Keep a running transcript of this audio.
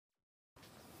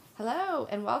Hello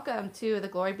and welcome to the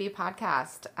Glory Be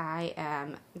podcast. I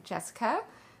am Jessica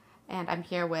and I'm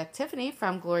here with Tiffany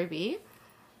from Glory Be.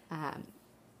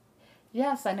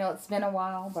 Yes, I know it's been a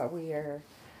while, but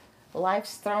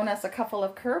life's thrown us a couple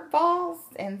of curveballs,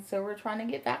 and so we're trying to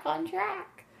get back on track.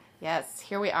 Yes,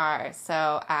 here we are.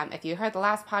 So if you heard the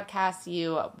last podcast,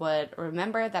 you would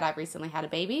remember that I've recently had a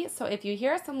baby. So if you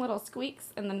hear some little squeaks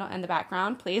in the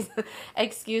background, please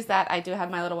excuse that. I do have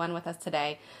my little one with us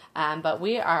today. But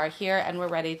we are here and we're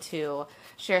ready to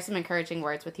share some encouraging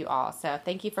words with you all. So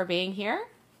thank you for being here.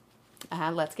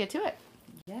 Let's get to it.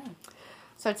 Yeah.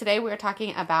 So today we're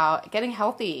talking about getting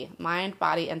healthy, mind,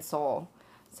 body, and soul.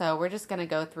 So we're just going to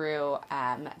go through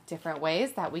different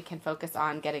ways that we can focus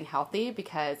on getting healthy,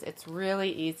 because it's really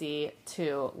easy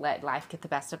to let life get the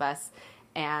best of us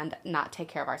and not take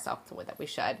care of ourselves the way that we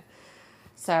should.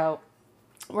 So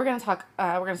we're going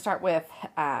to start with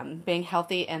being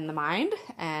healthy in the mind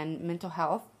and mental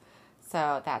health.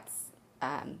 So that's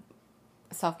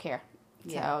self-care.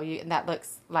 Yeah. So that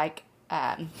looks like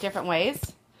different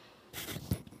ways.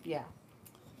 Yeah.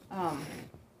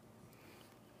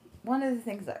 One of the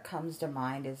things that comes to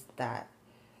mind is that,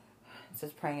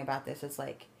 just praying about this, is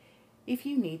like, if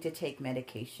you need to take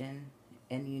medication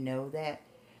and you know that,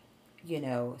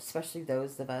 especially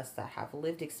those of us that have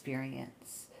lived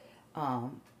experience,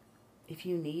 if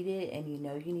you need it and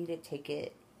you need it, take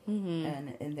it.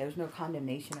 Mm-hmm. And there's no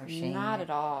condemnation or shame. Not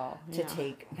at all. To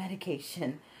take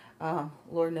medication.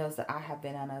 Lord knows that I have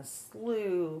been on a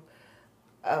slew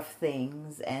of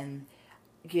things, and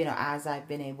as I've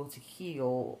been able to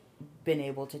heal, been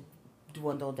able to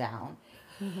dwindle down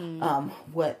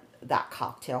what that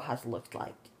cocktail has looked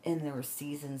like. And there were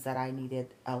seasons that I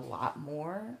needed a lot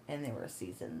more, and there were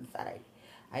seasons that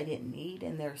I didn't need,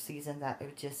 and there were seasons that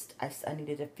it just I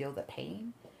needed to feel the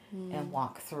pain and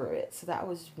walk through it. So that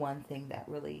was one thing that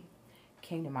really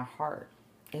came to my heart,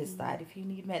 is that if you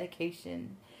need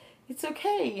medication, it's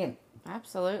okay.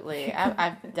 Absolutely.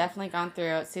 I've definitely gone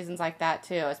through seasons like that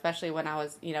too, especially when I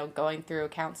was, going through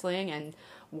counseling and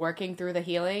working through the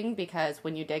healing, because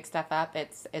when you dig stuff up,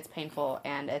 it's painful,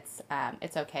 and it's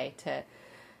okay to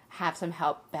have some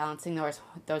help balancing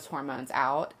those hormones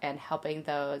out and helping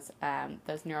those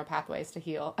neural pathways to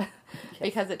heal. Yes.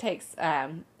 Because it takes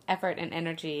effort and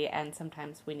energy, and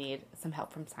sometimes we need some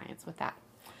help from science with that.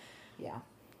 Yeah.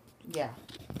 Yeah.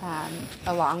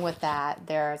 Along with that,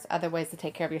 there's other ways to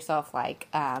take care of yourself, like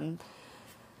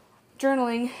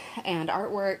journaling and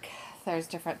artwork. There's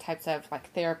different types of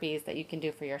therapies that you can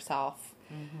do for yourself.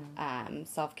 Mm-hmm.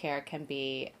 Self-care can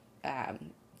be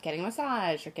getting a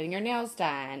massage or getting your nails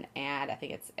done. And I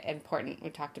think it's important, we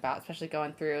talked about, especially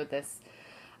going through this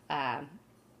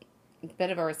bit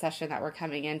of a recession that we're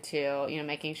coming into,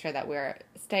 making sure that we're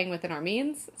staying within our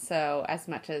means. So as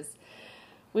much as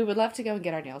we would love to go and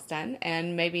get our nails done,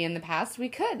 and maybe in the past we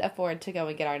could afford to go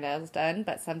and get our nails done,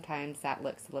 but sometimes that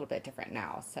looks a little bit different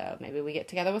now. So maybe we get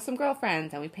together with some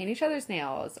girlfriends and we paint each other's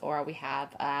nails, or we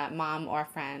have a mom or a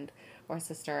friend or a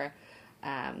sister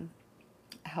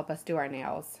help us do our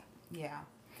nails. Yeah.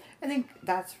 I think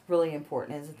that's really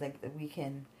important, is to think that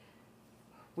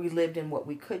we lived in what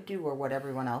we could do or what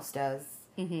everyone else does.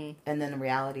 Mm-hmm. And then the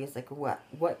reality is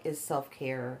what is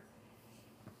self-care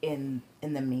in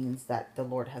the means that the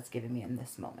Lord has given me in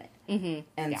this moment. Mm-hmm.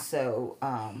 And so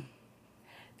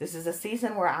this is a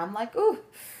season where I'm like, ooh,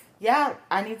 yeah,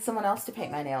 I need someone else to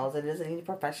paint my nails. It doesn't need a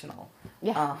professional.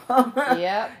 Yeah.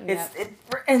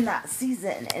 We're in that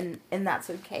season, and that's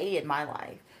okay in my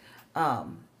life.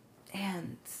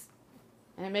 And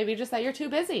it may be just that you're too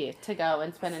busy to go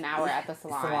and spend an hour at the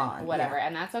salon whatever. Yeah.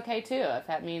 And that's okay too. If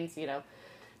that means,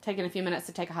 taking a few minutes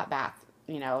to take a hot bath,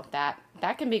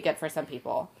 that can be good for some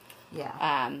people. Yeah.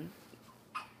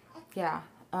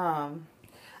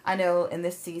 I know in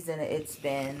this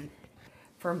season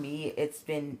for me, it's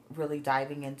been really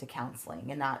diving into counseling,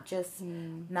 and not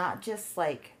just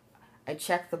like I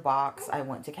checked the box, I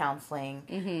went to counseling,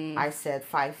 mm-hmm. I said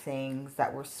 5 things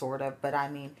that were sort of, but I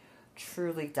mean,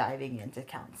 truly diving into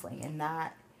counseling, and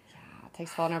that it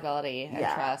takes vulnerability and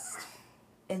trust.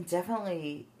 And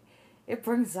definitely it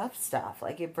brings up stuff.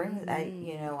 It brings,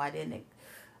 mm-hmm. I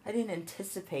didn't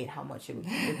anticipate how much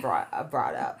it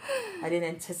brought up. I didn't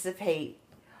anticipate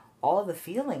all the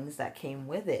feelings that came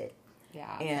with it.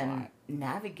 Yeah. And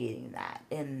navigating that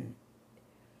and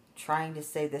trying to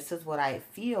say, this is what I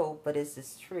feel, but is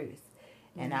this truth?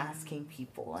 And asking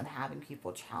people and having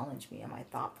people challenge me in my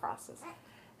thought process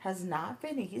has not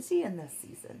been easy in this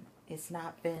season. It's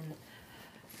not been...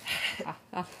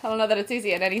 I don't know that it's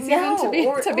easy in any season,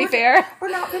 to be fair. Or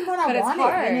not been what I wanted.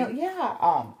 It's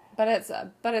hard.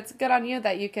 but it's good on you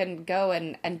that you can go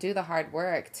and do the hard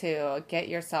work to get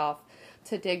yourself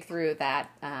to dig through that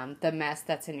the mess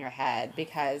that's in your head,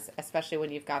 because especially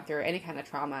when you've gone through any kind of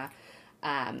trauma,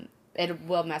 it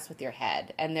will mess with your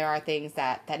head, and there are things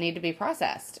that need to be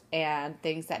processed and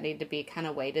things that need to be kind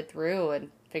of waded through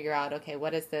and figure out, okay,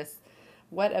 what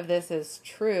of this is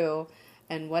true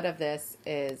and what of this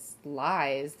is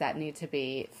lies that need to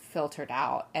be filtered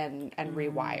out and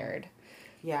rewired.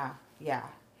 Yeah, yeah.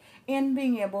 And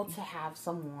being able to have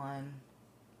someone,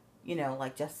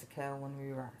 like Jessica, when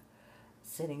we were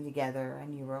sitting together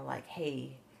and you were like,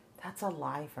 hey, that's a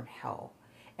lie from hell.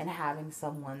 And having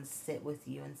someone sit with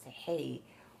you and say, hey,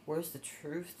 where's the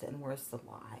truth and where's the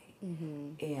lie?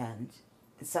 Mm-hmm. And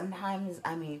sometimes,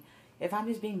 if I'm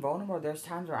just being vulnerable, there's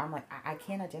times where I'm like, I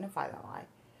can't identify that lie.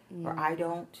 Mm-hmm. Or I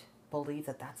don't believe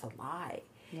that that's a lie.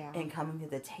 Yeah. And coming to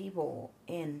the table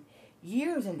and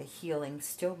years into healing,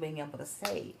 still being able to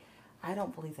say, I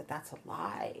don't believe that that's a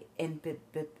lie. And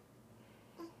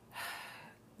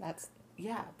that's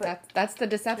the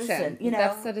deception. Listen,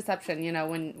 that's the deception.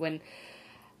 When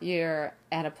you're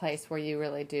at a place where you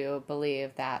really do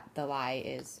believe that the lie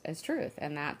is truth,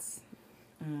 and that's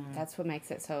what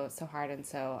makes it so hard and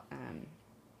so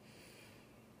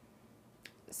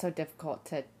difficult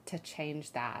to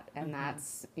change that. And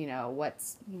that's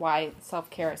why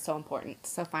self-care is so important.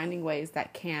 So finding ways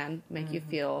that can make you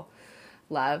feel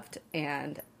loved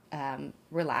and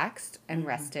relaxed and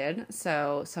rested.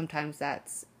 So sometimes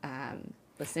that's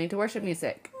listening to worship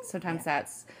music. Sometimes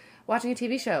that's watching a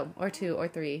TV show or 2 or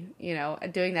 3,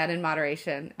 doing that in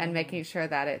moderation and making sure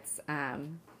that it's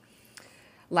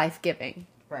life-giving.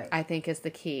 Right. I think is the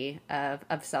key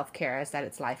of self-care, is that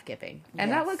it's life-giving.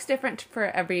 And that looks different for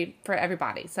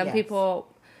everybody. Some people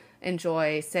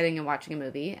enjoy sitting and watching a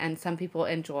movie, and some people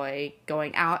enjoy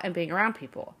going out and being around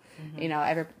people.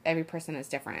 Mm-hmm. Every person is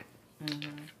different.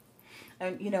 Mm-hmm.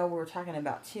 And, we were talking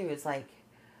about, too, is like,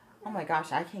 oh my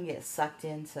gosh, I can get sucked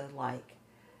into, like,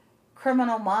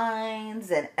 Criminal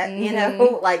Minds and,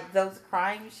 like those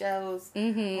crime shows.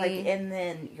 Mm-hmm. Like, and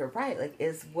then you're right. Like,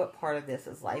 what part of this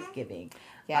is life-giving?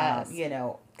 Yes.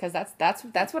 Because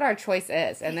that's what our choice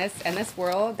is. And this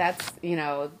world, that's,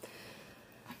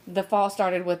 the fall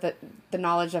started with the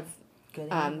knowledge of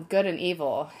good and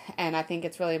evil. And I think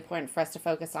it's really important for us to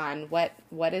focus on what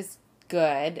is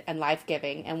good and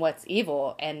life-giving and what's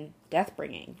evil and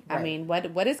death-bringing. Right.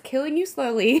 What is killing you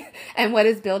slowly and what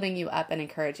is building you up and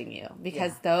encouraging you?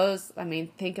 Because those,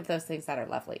 think of those things that are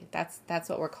lovely. That's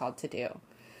what we're called to do.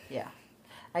 Yeah.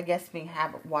 I guess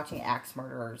watching axe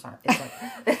murderers aren't.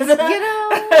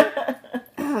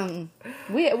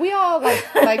 We all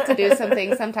like to do some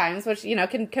things sometimes, which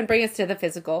can bring us to the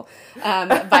physical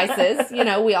vices.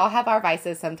 We all have our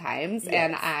vices sometimes,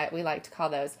 and we like to call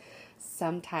those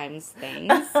sometimes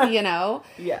things.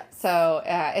 Yeah. So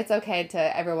it's okay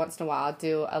to every once in a while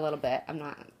do a little bit.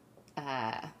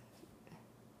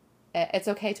 It's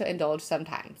okay to indulge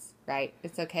sometimes, right?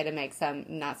 It's okay to make some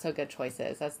not so good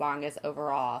choices, as long as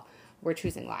overall we're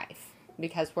choosing life,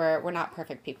 because we're not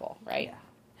perfect people, right? Yeah.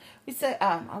 We said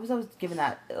I was always given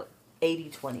that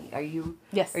 80-20. Are you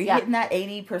yeah. hitting that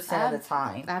 80% of the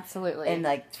time? Absolutely. And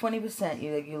like 20%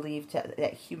 you leave to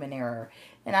that human error.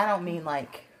 And I don't mean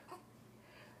like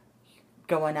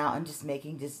going out and just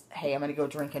hey, I'm going to go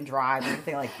drink and drive or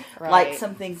anything like right. like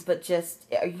some things, but just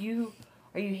are you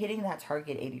hitting that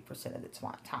target 80% of the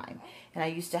time? And I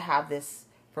used to have this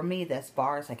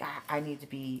bar is like I need to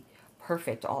be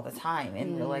perfect all the time,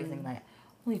 and realizing that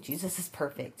only Jesus is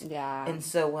perfect. Yeah. And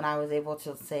so when I was able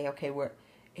to say, okay, we're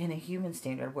in a human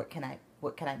standard, what can I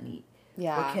meet?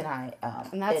 Yeah. What can I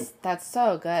and that's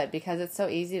so good, because it's so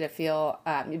easy to feel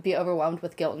be overwhelmed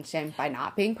with guilt and shame by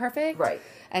not being perfect. Right.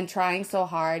 And trying so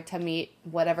hard to meet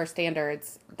whatever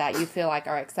standards that you feel like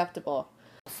are acceptable.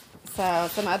 So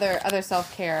some other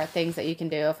self-care things that you can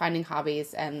do, finding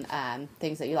hobbies and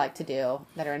things that you like to do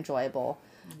that are enjoyable.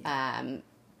 Yeah.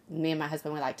 Me and my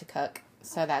husband, we like to cook.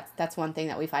 So that's one thing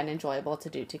that we find enjoyable to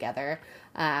do together.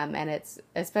 And it's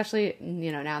especially,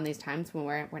 now in these times when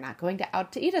we're not going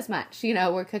out to eat as much,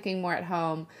 we're cooking more at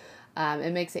home.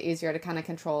 It makes it easier to kind of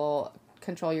control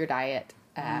your diet,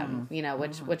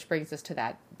 which brings us to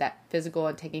that physical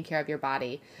and taking care of your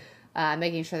body.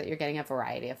 Making sure that you're getting a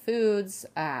variety of foods,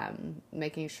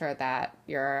 making sure that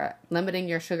you're limiting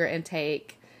your sugar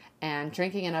intake and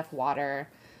drinking enough water.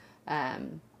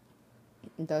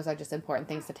 Those are just important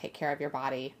things to take care of your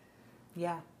body.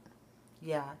 Yeah,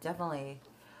 definitely.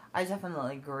 I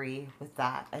definitely agree with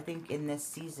that. I think in this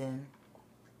season,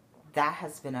 that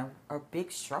has been a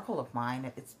big struggle of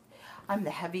mine. I'm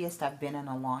the heaviest I've been in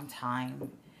a long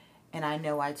time, and I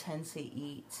know I tend to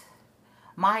eat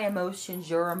my emotions,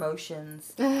 your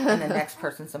emotions, and the next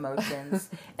person's emotions.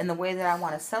 And the way that I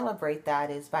want to celebrate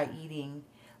that is by eating.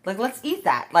 Like, let's eat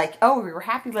that. Like, oh, we were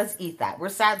happy, let's eat that. We're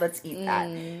sad, let's eat that.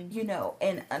 You know,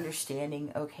 and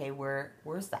understanding, okay,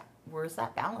 where's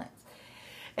that balance?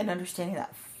 And understanding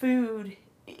that food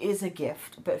is a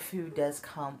gift, but food does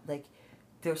come, like,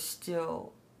 there's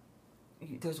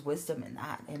wisdom in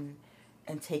that, and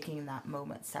taking that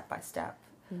moment step by step.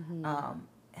 And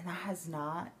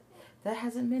that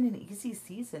hasn't been an easy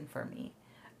season for me.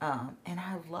 And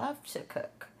I love to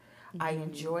cook. I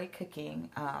enjoy cooking.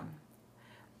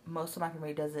 Most of my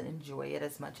family doesn't enjoy it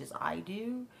as much as I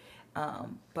do.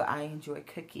 But I enjoy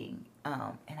cooking.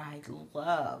 And I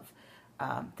love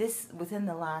this. Within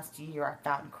the last year, I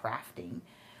found crafting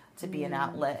to be an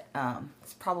outlet.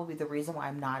 It's probably the reason why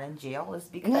I'm not in jail, is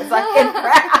because I can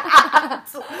craft.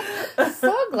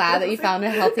 So glad that you found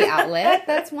a healthy outlet.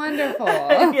 That's wonderful.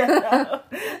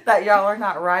 That y'all are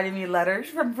not writing me letters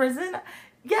from prison.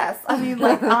 Yes, I mean,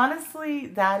 like, honestly,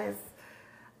 that is,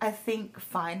 I think,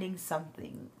 finding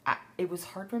something. It was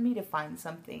hard for me to find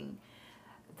something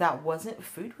that wasn't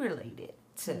food related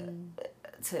to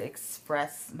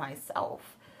express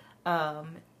myself.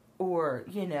 Or,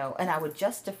 you know, and I would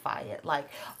justify it like,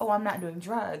 oh, I'm not doing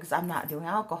drugs, I'm not doing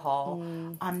alcohol,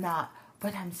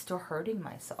 but I'm still hurting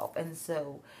myself. And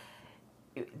so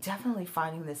definitely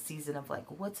finding this season of like,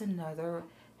 what's another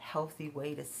healthy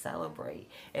way to celebrate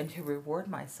and to reward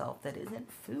myself that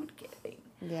isn't food giving.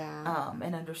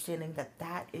 And understanding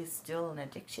that is still an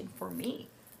addiction for me,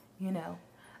 you know.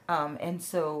 And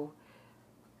so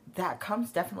that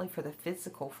comes definitely for the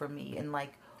physical for me. And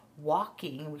like,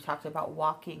 walking, we talked about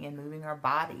walking and moving our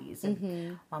bodies,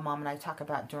 and my mom and I talk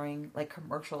about during like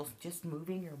commercials, just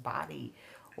moving your body,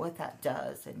 what that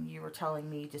does. And you were telling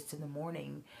me just in the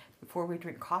morning before we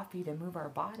drink coffee to move our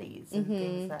bodies and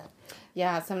things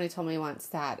that. Somebody told me once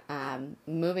that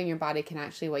moving your body can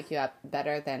actually wake you up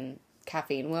better than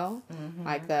caffeine will.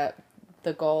 Like the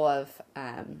goal of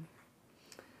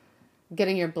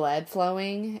getting your blood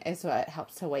flowing is what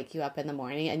helps to wake you up in the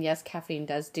morning. And yes, caffeine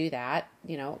does do that,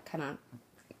 you know, kind of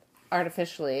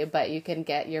artificially, but you can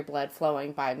get your blood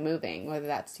flowing by moving, whether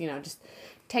that's, you know, just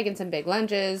taking some big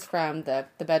lunges from the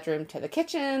bedroom to the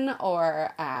kitchen,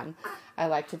 or I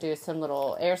like to do some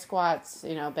little air squats,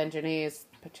 you know, bend your knees,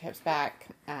 put your hips back.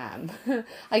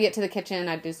 I get to the kitchen,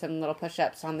 I do some little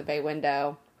push-ups on the bay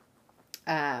window,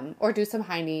 or do some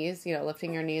high knees, you know,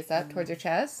 lifting your knees up towards your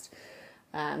chest.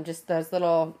 Just those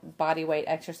little body weight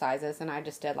exercises. And I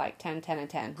just did like 10, 10, and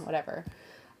 10, whatever.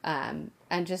 And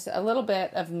just a little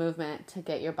bit of movement to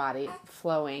get your body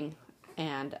flowing.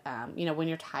 And, you know, when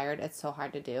you're tired, it's so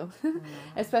hard to do,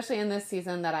 especially in this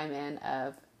season that I'm in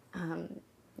of,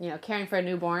 you know, caring for a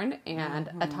newborn and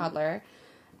a toddler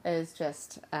is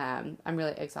just, I'm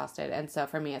really exhausted. And so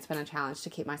for me, it's been a challenge to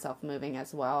keep myself moving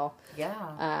as well.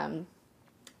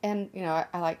 And, you know,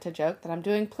 I like to joke that I'm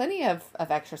doing plenty of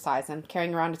exercise. I'm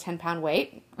carrying around a 10-pound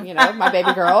weight, you know, my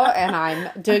baby girl, and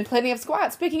I'm doing plenty of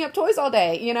squats, picking up toys all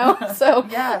day, you know. So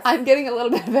I'm getting a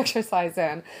little bit of exercise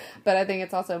in. But I think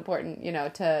it's also important, you know,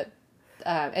 to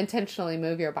intentionally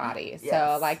move your body.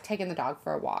 So, like, taking the dog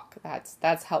for a walk,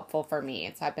 that's helpful for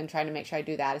me. So I've been trying to make sure I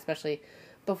do that, especially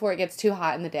before it gets too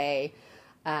hot in the day.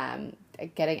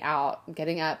 Getting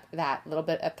up that little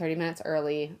bit of 30 minutes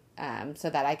early, so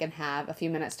that I can have a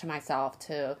few minutes to myself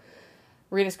to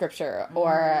read a scripture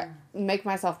or make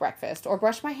myself breakfast or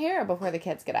brush my hair before the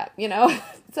kids get up, you know,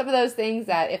 some of those things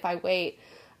that if I wait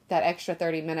that extra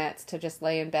 30 minutes to just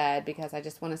lay in bed because I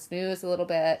just want to snooze a little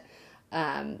bit,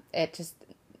 I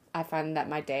find that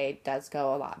my day does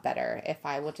go a lot better if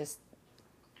I will just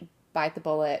bite the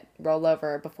bullet, roll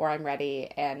over before I'm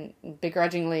ready, and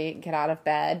begrudgingly get out of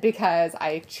bed because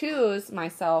I choose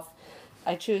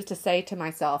to say to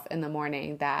myself in the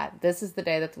morning that this is the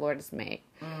day that the Lord has made.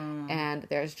 And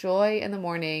there's joy in the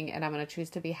morning, and I'm going to choose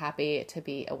to be happy to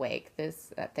be awake.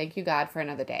 Thank you, God, for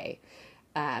another day.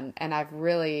 And I've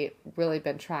really, really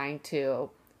been trying to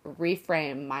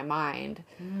reframe my mind,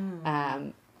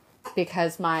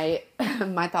 because my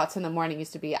thoughts in the morning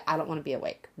used to be, I don't want to be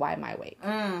awake. Why am I awake?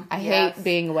 I hate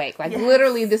being awake. Like,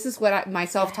 literally, this is what my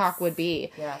self-talk would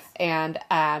be. And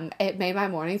it made my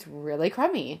mornings really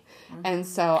crummy. And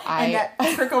so And that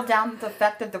trickled down the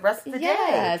effect of the rest of the day.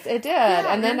 Yes, it did.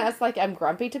 Yeah, and then I was like, I'm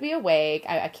grumpy to be awake.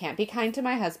 I can't be kind to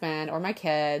my husband or my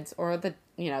kids or the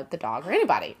dog or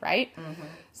anybody, right?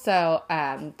 So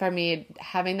for me,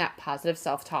 having that positive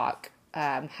self-talk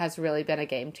has really been a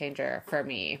game changer for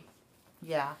me.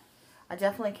 Yeah, I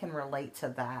definitely can relate to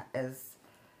that. As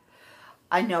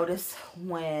I notice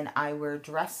when I wear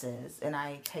dresses and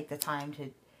I take the time to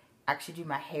actually do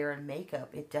my hair and makeup,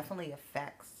 it definitely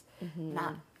affects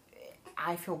not.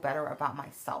 I feel better about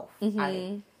myself.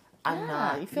 I'm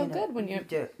not. You feel good when you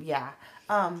do. Yeah.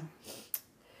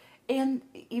 And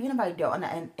even if I don't,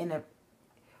 and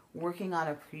working on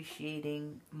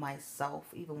appreciating myself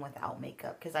even without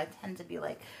makeup, because I tend to be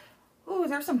like, oh,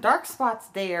 there's some dark spots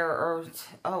there, or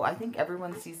oh, I think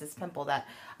everyone sees this pimple that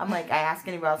I'm like, I ask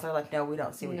anybody else, they're like, no, we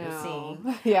don't see what you're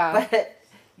seeing. Yeah. But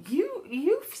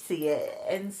you see it,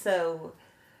 and so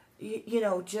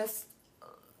just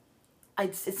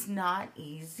it's not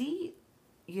easy,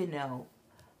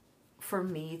 for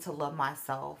me to love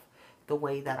myself the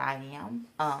way that I am,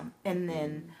 and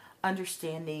then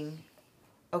understanding,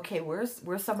 okay, where's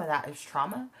some of that is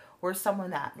trauma, where's someone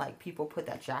that like people put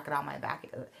that jacket on my back,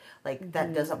 like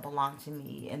that doesn't belong to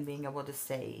me, and being able to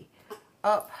say,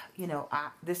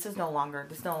 this no longer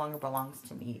belongs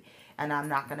to me, and I'm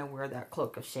not going to wear that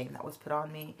cloak of shame that was put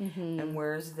on me. And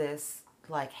where's this,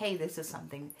 like, hey, this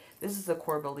is a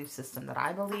core belief system that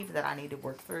I believe that I need to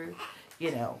work through,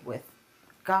 with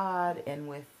God and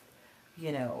with,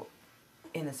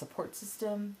 in a support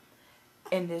system.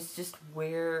 And it's just,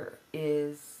 where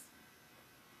is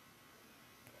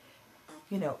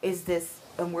this,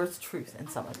 and where's truth in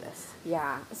some of this?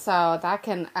 Yeah. So that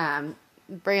can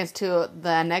bring us to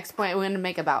the next point we're going to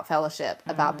make about fellowship,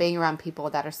 about being around people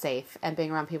that are safe and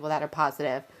being around people that are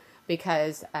positive,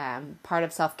 because part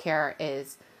of self-care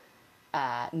is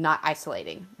not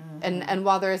isolating. And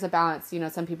while there is a balance,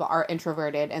 some people are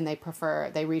introverted and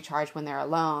they recharge when they're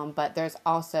alone, but there's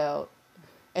also,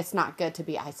 it's not good to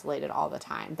be isolated all the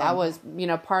time. That was,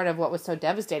 part of what was so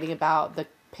devastating about the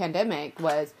pandemic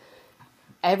was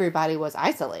everybody was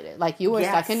isolated. Like, you were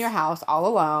stuck in your house all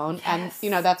alone. And,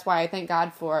 that's why I thank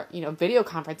God for, video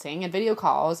conferencing and video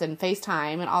calls and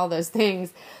FaceTime and all those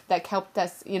things that helped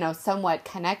us, somewhat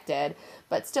connected,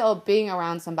 but still being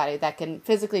around somebody that can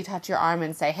physically touch your arm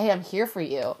and say, hey, I'm here for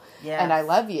you. And I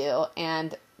love you.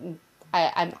 And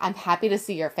I'm happy to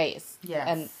see your face.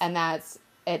 And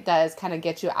it does kind of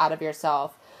get you out of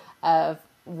yourself of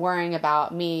worrying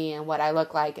about me and what I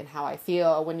look like and how I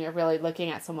feel, when you're really looking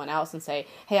at someone else and say,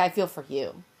 hey, I feel for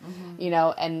you,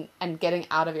 and getting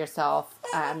out of yourself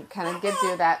kind of gives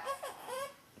you that.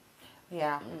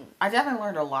 Yeah. I definitely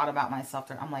learned a lot about myself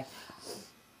there. I'm like,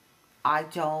 I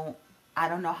don't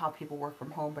know how people work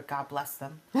from home, but God bless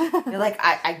them. Like,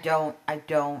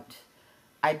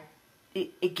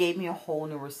 it gave me a whole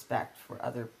new respect for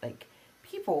other, like,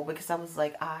 people, because I was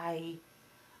like,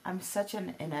 I'm such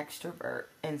an extrovert,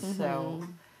 and so,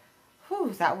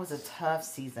 that was a tough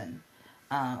season,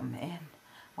 and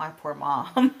my poor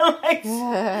mom, like,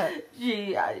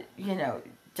 she,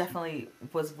 definitely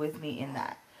was with me in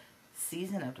that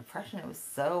season of depression. It was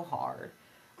so hard,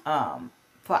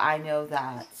 but I know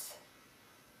that,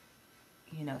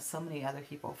 so many other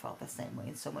people felt the same way,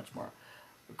 and so much more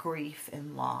grief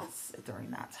and loss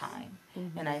during that time,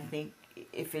 and I think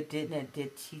if it didn't, it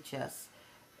did teach us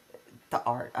the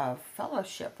art of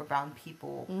fellowship around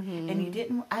people.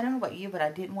 And I don't know about you, but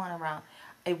I didn't want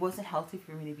it wasn't healthy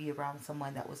for me to be around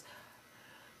someone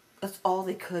that's all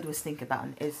they could was think about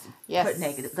is put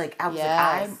negative. Like, I was like,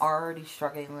 I'm already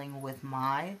struggling with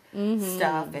my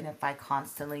stuff, and if I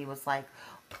constantly was like,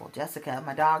 well, Jessica,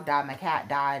 my dog died, my cat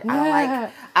died,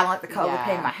 I don't like the color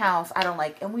paint in my house, I don't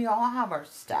like, and we all have our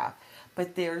stuff,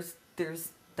 but there's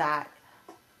that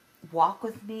walk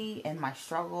with me and my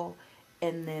struggle,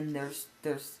 and then there's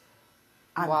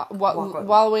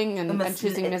wallowing and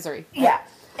choosing misery. Yeah.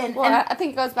 I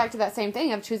think it goes back to that same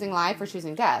thing of choosing life or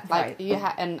choosing death. Like, you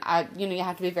have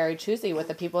to be very choosy with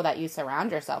the people that you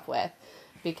surround yourself with,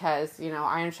 because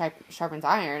iron sharpens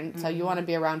iron. So you want to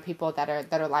be around people that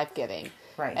are life giving,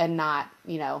 and not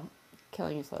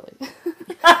killing you slowly.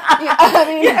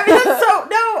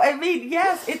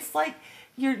 Yes, it's like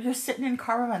you're sitting in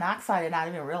carbon monoxide and not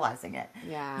even realizing it.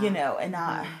 Yeah. And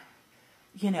not.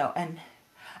 And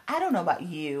I don't know about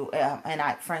you, and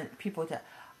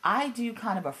I do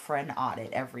kind of a friend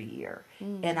audit every year,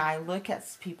 and I look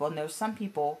at people, and there's some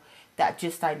people that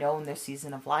just, I know in their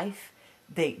season of life,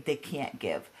 they can't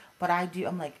give, but I do.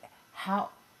 I'm like,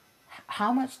 how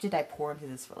much did I pour into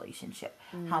this relationship?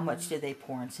 How much did they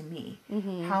pour into me?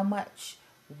 How much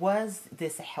was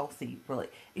this a healthy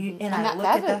relationship? And I look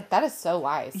at that is so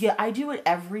wise. Yeah, I do it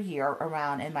every year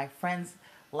around, and my friends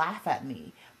laugh at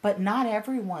me, but not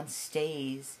everyone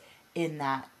stays in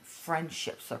that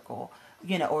friendship circle,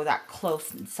 or that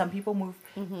close. Some people move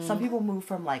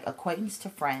from like acquaintance to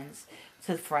friends,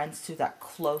 to friends, to that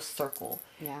close circle.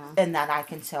 Yeah. And that I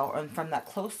can tell. And from that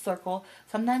close circle,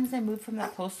 sometimes they move from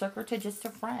that close circle to just a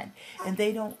friend. And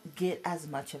they don't get as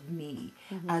much of me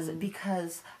as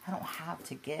because I don't have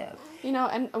to give. You know,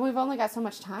 and we've only got so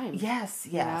much time. Yes, yes,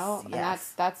 you know?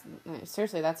 yes. And that's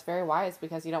seriously, that's very wise,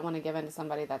 because you don't want to give in to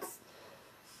somebody that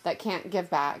can't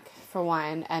give back, for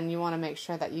one, and you want to make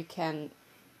sure that you can,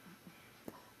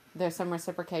 there's some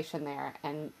reciprocation there,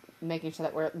 and making sure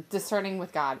that we're discerning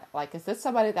with God. Like, is this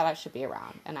somebody that I should be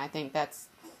around? And I think that's...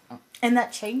 And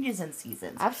that changes in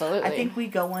seasons. Absolutely. I think we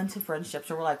go into friendships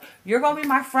where we're like, you're going to be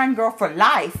my friend, girl, for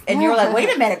life. And you're like,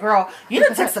 wait a minute, girl. You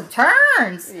done took some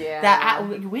turns. Yeah. That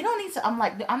we don't need to... I'm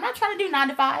like, I'm not trying to do 9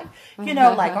 to 5. You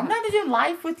know, like, I'm not doing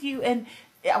life with you. And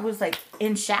I was like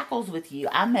in shackles with you.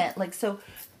 I meant, like, so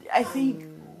I think...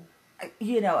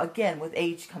 You know, again, with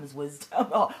age comes wisdom.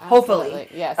 Oh, hopefully.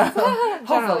 Yes.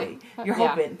 Hopefully. You're Yeah.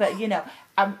 hoping. But, you know,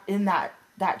 I'm in that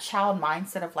child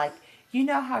mindset of like, you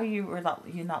know how you're not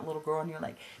little girl and you're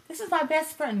like, this is my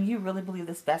best friend. You really believe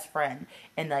this best friend.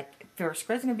 And like, first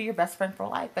grade's going to be your best friend for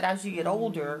life. But as you get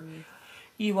older,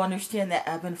 you understand the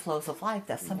ebb and flows of life.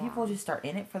 That some people just are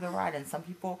in it for the ride and some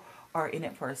people are in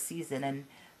it for a season. And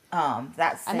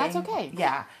that's okay.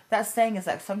 Yeah, that saying is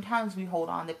that sometimes we hold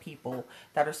on to people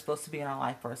that are supposed to be in our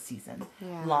life for a season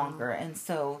longer, and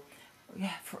so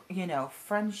you know,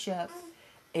 friendship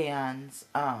and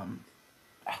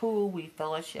who we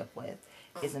fellowship with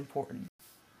is important.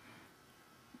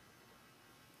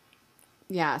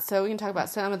 Yeah, so we can talk about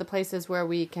some of the places where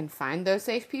we can find those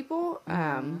safe people.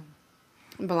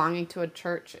 Belonging to a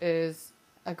church is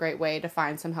a great way to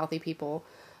find some healthy people.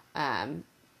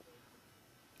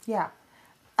 Yeah.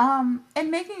 And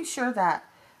making sure that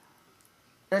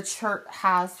the church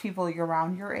has people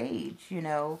around your age, you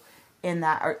know, in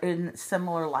that are in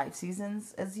similar life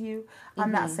seasons as you.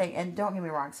 I'm not saying, and don't get me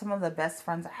wrong, some of the best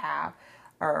friends I have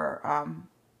are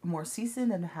more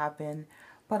seasoned and have been,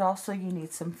 but also you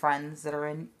need some friends that are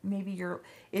in, maybe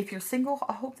if you're single,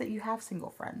 I hope that you have single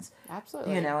friends.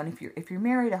 Absolutely. You know, and if you're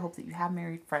married, I hope that you have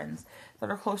married friends that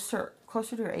are closer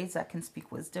to your age that can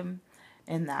speak wisdom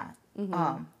in that.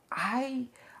 I've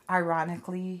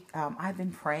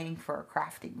been praying for a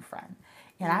crafting friend,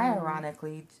 and I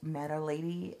ironically met a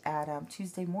lady at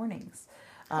Tuesday mornings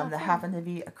that happened to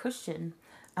be a Christian,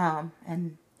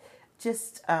 and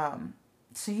just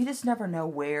so you just never know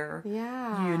where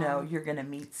you know you're gonna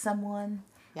meet someone.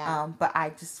 Yeah. But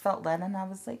I just felt led, and I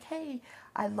was like, hey,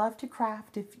 I love to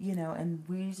craft, if you know, and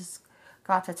we just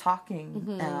got to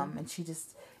talking, and she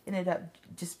just ended up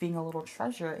just being a little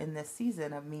treasure in this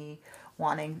season of me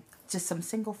wanting just some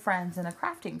single friends and a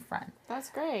crafting friend.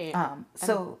 That's great.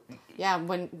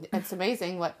 When it's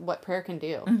amazing what prayer can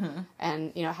do,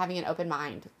 and you know, having an open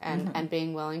mind and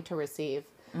being willing to receive.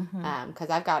 Because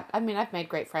I've made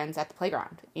great friends at the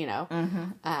playground, you know,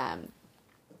 and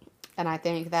I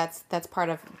think that's part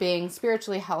of being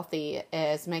spiritually healthy,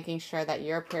 is making sure that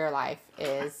your prayer life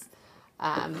is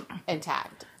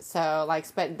intact. So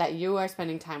that you are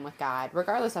spending time with God,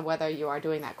 regardless of whether you are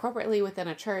doing that corporately within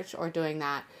a church or doing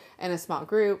that in a small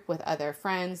group with other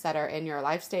friends that are in your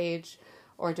life stage,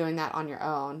 or doing that on your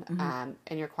own,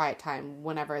 in your quiet time,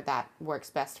 whenever that works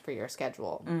best for your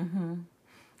schedule.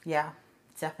 Yeah,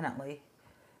 definitely.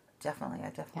 I definitely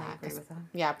agree with that.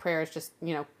 Yeah, prayer is just,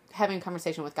 you know, having a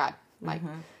conversation with God. Like,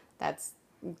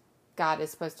 God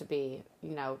is supposed to be,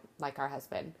 you know, like our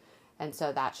husband. And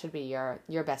so that should be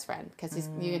your best friend, because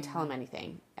you can tell him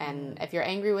anything. And if you're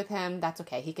angry with him, that's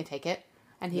okay. He can take it,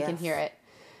 and he can hear it.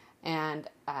 And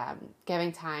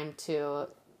giving time to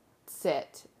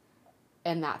sit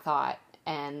in that thought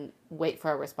and wait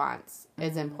for a response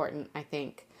is important, I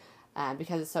think,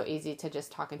 because it's so easy to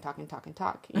just talk,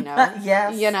 you know?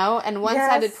 Yes. You know, and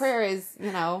one-sided prayer is,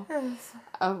 you know,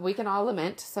 we can all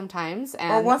lament sometimes.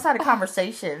 And one-sided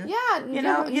conversation. Yeah. You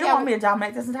know, you don't want me to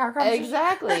dominate this entire conversation.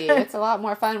 Exactly. It's a lot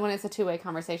more fun when it's a two-way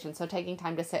conversation. So taking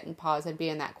time to sit and pause and be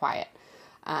in that quiet.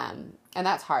 And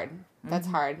that's hard. That's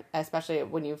hard, especially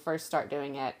when you first start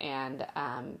doing it. And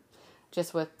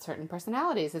just with certain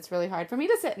personalities, it's really hard for me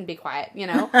to sit and be quiet, you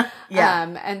know?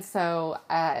 And so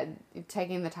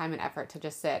taking the time and effort to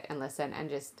just sit and listen and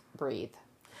just breathe.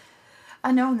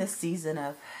 I know in this season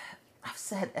I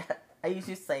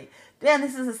usually say, man,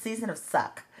 this is a season of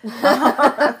suck. And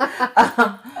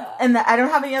I don't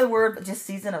have any other word, but just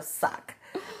season of suck.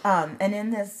 And in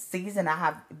this season I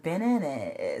have been in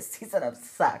it, season of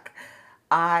suck,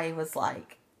 I was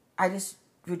like, I just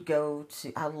would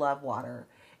I love water,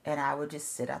 and I would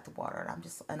just sit at the water,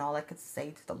 and all I could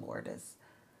say to the Lord is,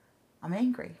 I'm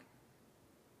angry.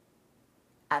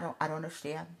 I don't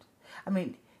understand. I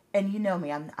mean, and you know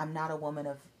me, I'm not a woman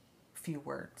of few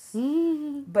words.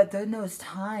 Mm-hmm. But in those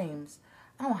times,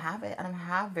 I don't have it. I don't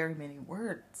have very many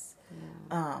words.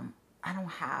 Yeah. I don't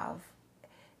have,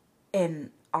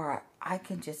 or I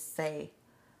can just say,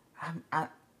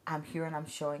 I'm here and I'm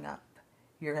showing up.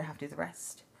 You're gonna have to do the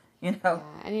rest. You know. Yeah.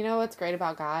 And you know what's great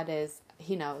about God is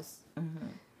He knows. Mm-hmm.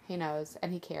 He knows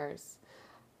and He cares.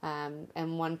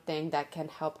 And one thing that can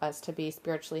help us to be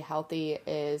spiritually healthy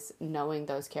is knowing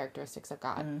those characteristics of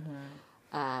God.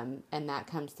 Mm-hmm. And that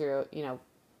comes through,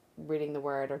 reading the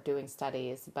Word or doing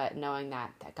studies, but knowing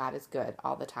that God is good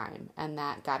all the time and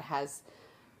that God has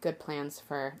good plans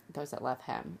for those that love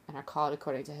Him and are called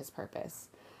according to His purpose.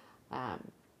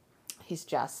 He's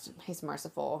just, He's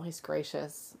merciful, He's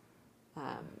gracious,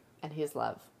 and He is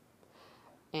love.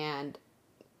 And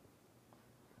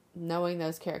knowing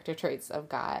those character traits of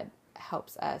God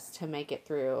helps us to make it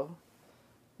through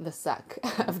the suck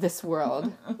of this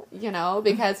world,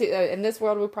 because in this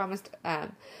world we're promised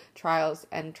trials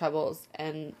and troubles,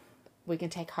 and we can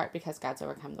take heart because God's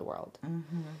overcome the world.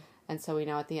 Mm-hmm. And so we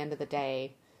know at the end of the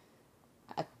day,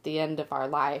 at the end of our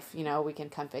life, we can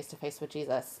come face to face with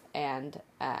Jesus, and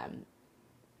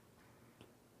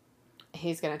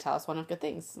He's going to tell us one of good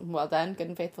things. Well done, good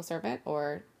and faithful servant,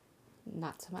 or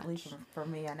not so much. At least for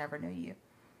me, I never knew you.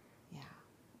 Yeah.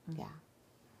 Mm-hmm. Yeah.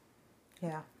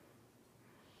 Yeah.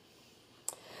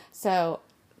 So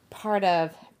part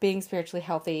of being spiritually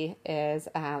healthy is,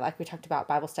 like we talked about,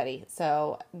 Bible study.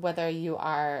 So whether you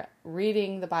are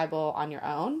reading the Bible on your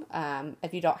own,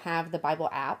 if you don't have the Bible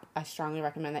app, I strongly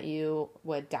recommend that you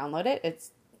would download it.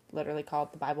 It's literally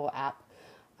called the Bible app.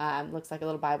 Looks like a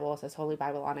little Bible. It says Holy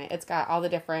Bible on it. It's got all the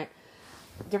different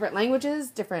languages,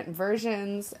 different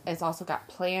versions. It's also got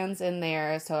plans in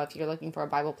there. So if you're looking for a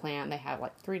Bible plan, they have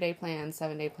like 3-day plans,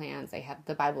 7-day plans. They have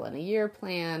the Bible in a year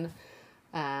plan.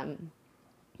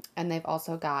 And they've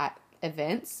also got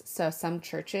events. So some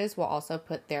churches will also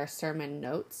put their sermon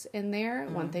notes in there.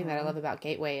 Mm-hmm. One thing that I love about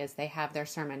Gateway is they have their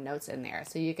sermon notes in there.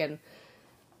 So you can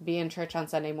be in church on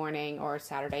Sunday morning or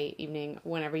Saturday evening,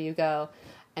 whenever you go,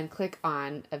 and click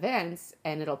on events,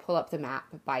 and it'll pull up the map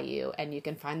by you, and you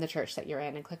can find the church that you're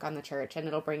in and click on the church, and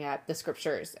it'll bring up the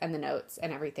scriptures and the notes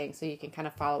and everything, so you can kind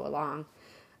of follow along.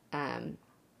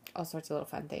 All sorts of little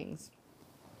fun things.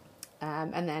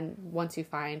 And then once you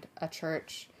find a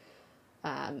church,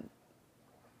 you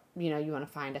want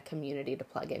to find a community to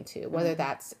plug into, whether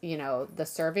that's, the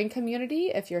serving community,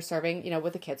 if you're serving,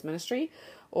 with the kids ministry,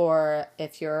 or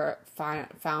if you're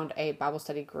found a Bible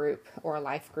study group or a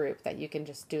life group that you can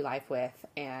just do life with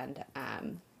and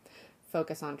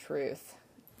focus on truth.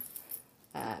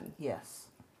 Yes.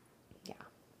 Yeah.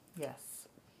 Yes.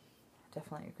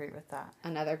 Definitely agree with that.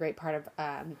 Another great part of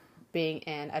being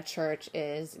in a church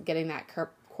is getting that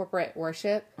corporate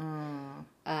worship.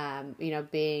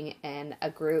 Being in a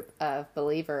group of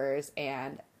believers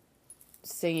and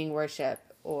singing worship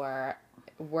or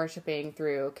worshiping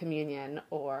through communion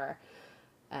or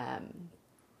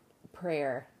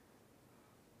prayer.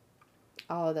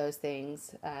 All of those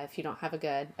things. If you don't have a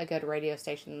good radio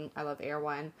station, I love Air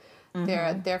One.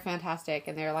 Mm-hmm. They're fantastic,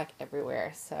 and they're like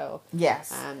everywhere. So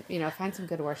yes, find some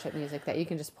good worship music that you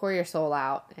can just pour your soul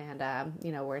out and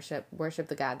worship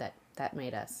the God that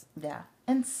made us. Yeah,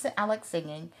 and I like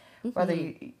singing, whether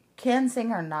you can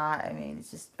sing or not. I mean,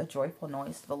 it's just a joyful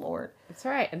noise to the Lord. That's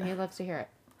right, and He loves to hear it.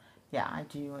 Yeah, I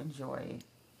do enjoy.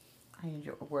 I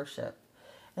enjoy worship,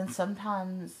 and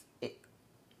sometimes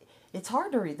it's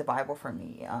hard to read the Bible for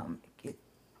me.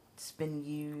 It's been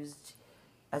used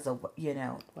as a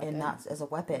and not as a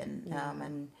weapon. Yeah.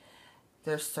 And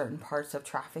there's certain parts of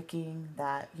trafficking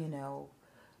that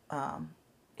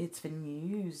it's been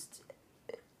used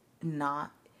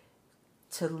not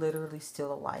to literally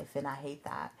steal a life, and I hate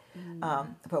that.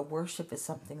 But worship is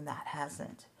something that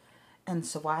hasn't, and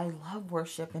so I love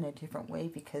worship in a different way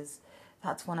because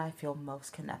that's when I feel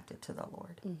most connected to the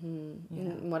Lord.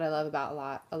 Mm-hmm. What I love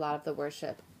about a lot of the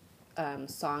worship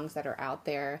songs that are out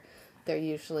there, they're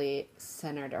usually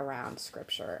centered around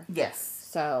Scripture. Yes.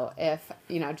 So if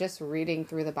just reading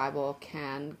through the Bible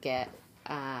can get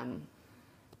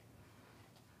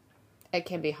it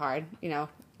can be hard,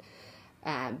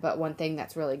 but one thing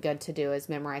that's really good to do is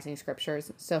memorizing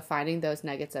scriptures. So finding those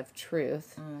nuggets of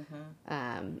truth,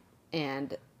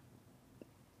 and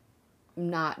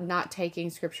not taking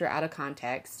scripture out of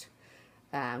context,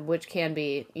 which can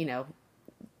be,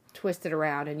 twisted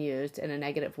around and used in a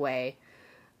negative way.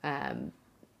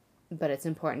 But it's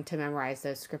important to memorize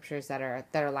those scriptures that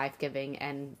are life-giving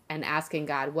and asking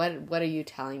God, what are you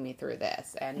telling me through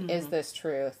this? And is this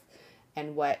truth?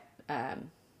 And what, they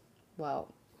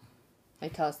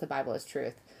tell us the Bible is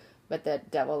truth, but the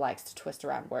devil likes to twist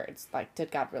around words. Like,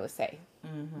 did God really say?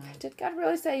 Did God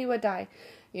really say you would die?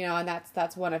 And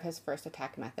that's one of his first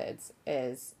attack methods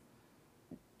is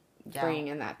bringing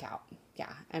in that doubt.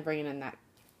 Yeah. And bringing in that,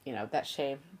 that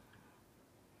shame.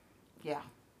 Yeah.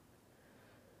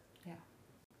 Yeah.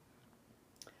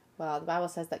 Well, the Bible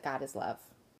says that God is love.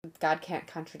 God can't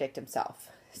contradict himself.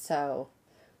 So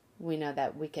we know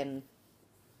that we can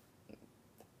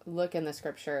look in the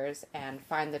scriptures and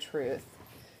find the truth.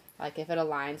 Like if it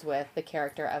aligns with the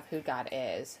character of who God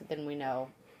is, then we know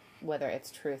whether it's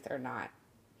truth or not.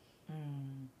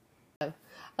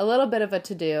 A little bit of a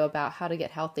to-do about how to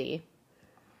get healthy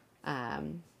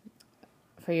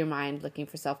for your mind, looking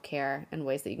for self-care and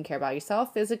ways that you can care about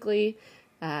yourself physically,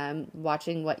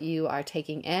 watching what you are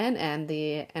taking in and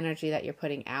the energy that you're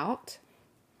putting out.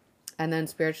 And then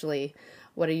spiritually,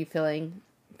 what are you filling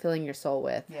your soul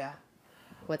with? Yeah.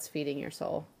 What's feeding your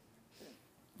soul?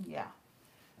 Yeah.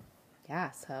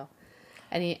 Yeah, so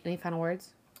any final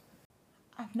words?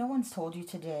 If no one's told you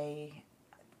today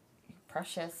you're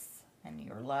precious and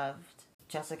you're loved,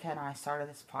 Jessica and I started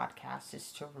this podcast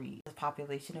just to reach the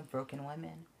population of broken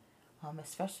women,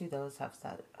 especially those who have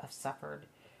suffered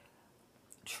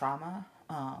trauma,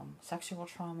 sexual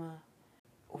trauma.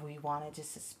 We wanted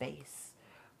just a space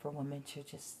for women to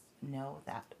just know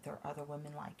that there are other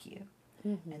women like you,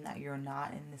 and that you're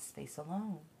not in this space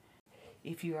alone.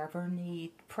 If you ever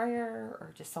need prayer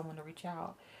or just someone to reach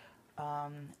out,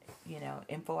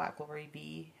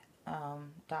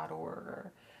 info@gloryb.org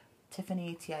or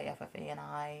Tiffani,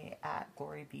 Tiffani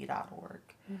 @gloryb.org.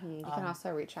 You can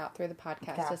also reach out through the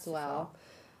podcast as well.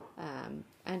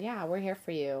 And yeah, we're here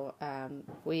for you.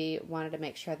 We wanted to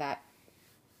make sure that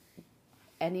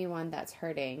anyone that's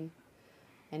hurting,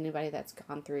 anybody that's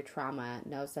gone through trauma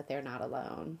knows that they're not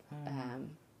alone,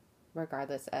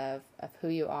 regardless of who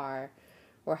you are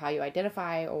or how you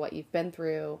identify or what you've been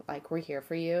through. Like, we're here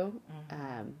for you.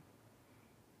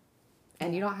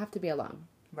 And you don't have to be alone.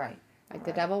 Right. Like,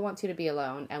 the devil wants you to be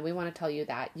alone, and we want to tell you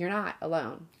that you're not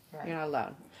alone. Right. You're not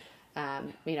alone.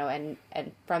 And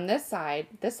from this side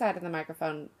of the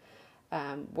microphone,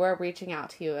 we're reaching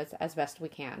out to you as best we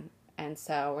can. And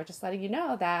so we're just letting you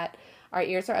know that our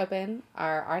ears are open,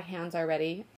 our hands are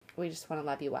ready. We just want to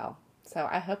love you well. So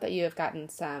I hope that you have gotten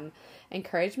some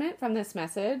encouragement from this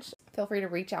message. Feel free to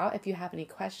reach out if you have any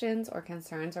questions or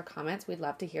concerns or comments. We'd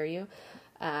love to hear you.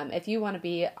 If you want to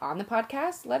be on the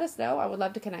podcast, let us know. I would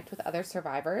love to connect with other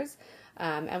survivors,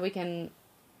 and we can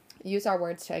use our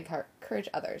words to encourage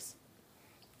others.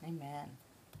 Amen.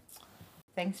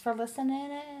 Thanks for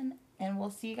listening, and we'll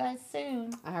see you guys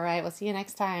soon. All right, we'll see you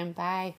next time. Bye.